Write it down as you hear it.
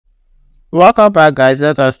Welcome back, guys.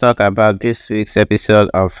 Let us talk about this week's episode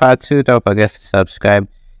of Faltu. Don't forget to subscribe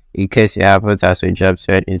in case you haven't, as we jump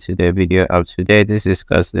straight into the video of today. This is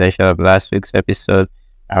continuation of last week's episode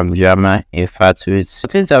drama in Faltu.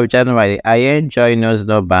 14th of January, Ayaan joins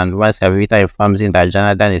no band once Avita informs him that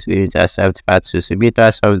Jonathan is willing to accept Faltu.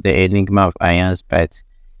 Subitra solves the enigma of Ayaan's birth.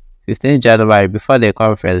 15th January, before the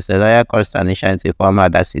conference, the lawyer calls Tanisha to inform her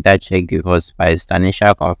that Sita checked divorce files.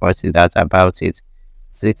 Tanisha comforts Siddharth about it.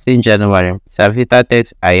 16 January, Savita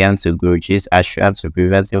takes Ayaan to Guruji's ashram to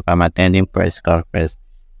prevent him from attending press conference.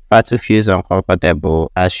 Faltu feels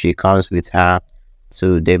uncomfortable as she comes with her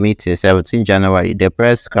to the meeting. 17 January, the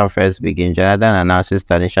press conference begins. Jonathan announces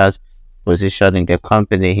Tanisha's position in the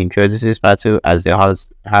company. He introduces Faltu as the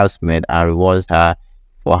housemaid and rewards her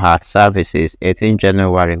for her services. 18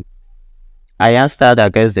 January, Ayaan started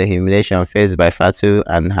against the humiliation faced by Faltu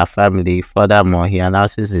and her family. Furthermore, he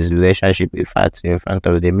announces his relationship with Faltu in front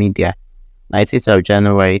of the media. 19th of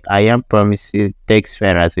January, Ayaan takes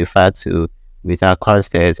Ferrat with Faltu with her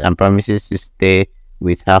consent and promises to stay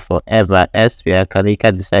with her forever. Elsewhere,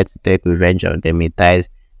 Kanika decides to take revenge on the Mitais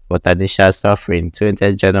for Tanisha's suffering.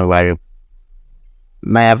 20th January,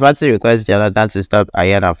 Maya Faltu requests Jonathan to stop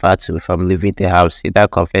Ayaan and Faltu from leaving the house. Sita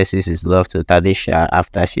confesses his love to Tanisha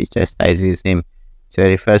after she chastises him.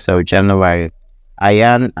 21st of January,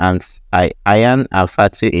 Ayaan and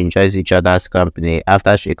Faltu enjoys each other's company.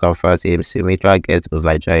 After she confronts him, Sumitra gets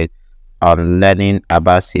overjoyed on learning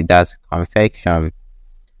about Siddharth's confession.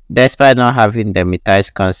 Despite not having the Mitai's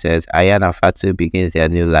consent, Ayaan and Faltu begins their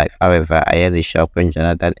new life. However, Ayaan is shocked when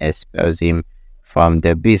Jonathan expels him from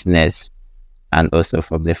the business and also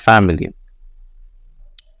from the family.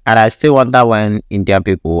 And I still wonder when Indian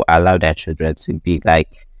people allow their children to be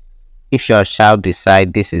like, if your child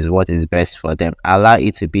decide this is what is best for them, allow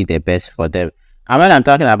it to be the best for them. And when I'm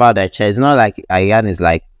talking about that child, it's not like Ayaan is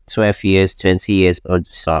like 12 years, 20 years old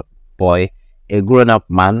boy, a grown-up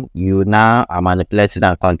man. You now are manipulating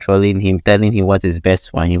and controlling him, telling him what is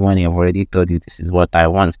best for him when he have already told you this is what I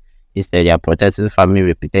want. Instead, you are protecting family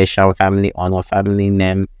reputation, family honor, family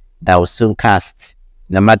name, that will soon cast.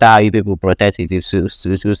 No matter how you people protect it, it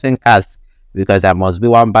will soon cast, because there must be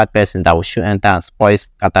one bad person that will shoot enter and spoil,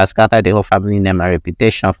 scatter the whole family name and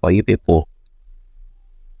reputation for you people.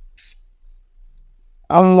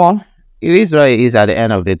 It is what it is at the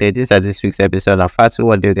end of the day. This is this week's episode of Faltu.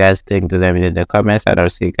 What do you guys think? Do them in the comments, and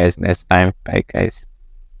I'll see you guys next time. Bye, guys.